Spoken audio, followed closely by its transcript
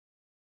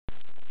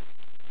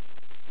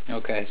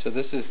Okay, so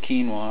this is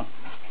quinoa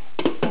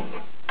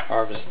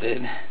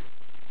harvested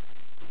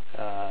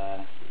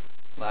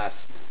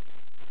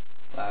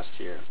last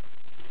year,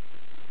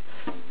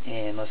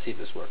 and let's see if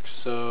this works.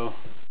 So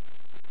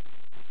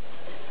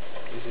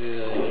this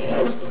is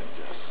like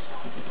this.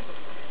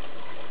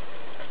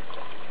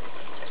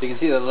 So you can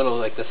see the little,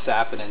 like, the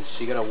saponins.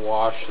 You gotta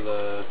wash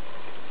the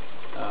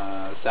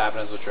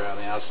saponins, which are on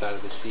the outside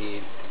of the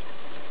seed.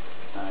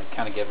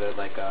 Kind of give it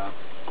like a,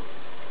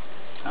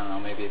 I don't know,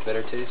 maybe a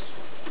bitter taste.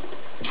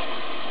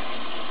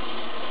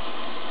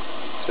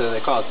 So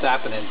they call it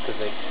saponins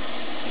because it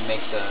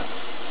makes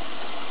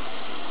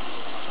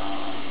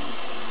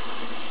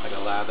like a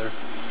lather.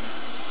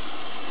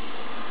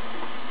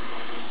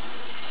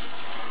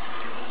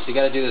 So you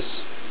got to do this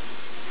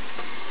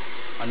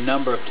a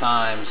number of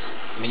times.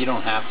 I mean, you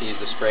don't have to use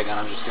the spray gun.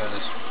 I'm just doing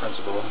this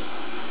principle.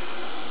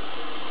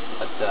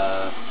 But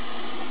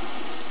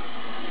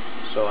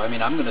so I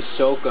mean, I'm gonna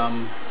soak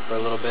them for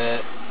a little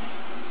bit,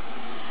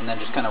 and then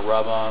just kind of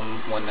rub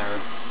them when they're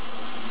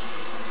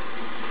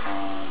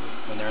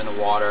in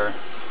the water,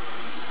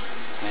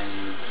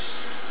 and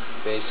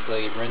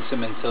basically rinse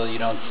them until you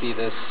don't see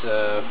this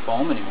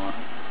foam anymore,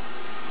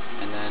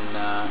 and then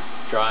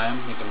dry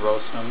them. You can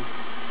roast them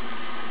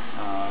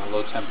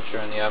low temperature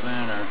in the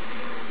oven, or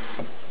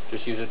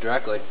just use it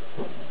directly.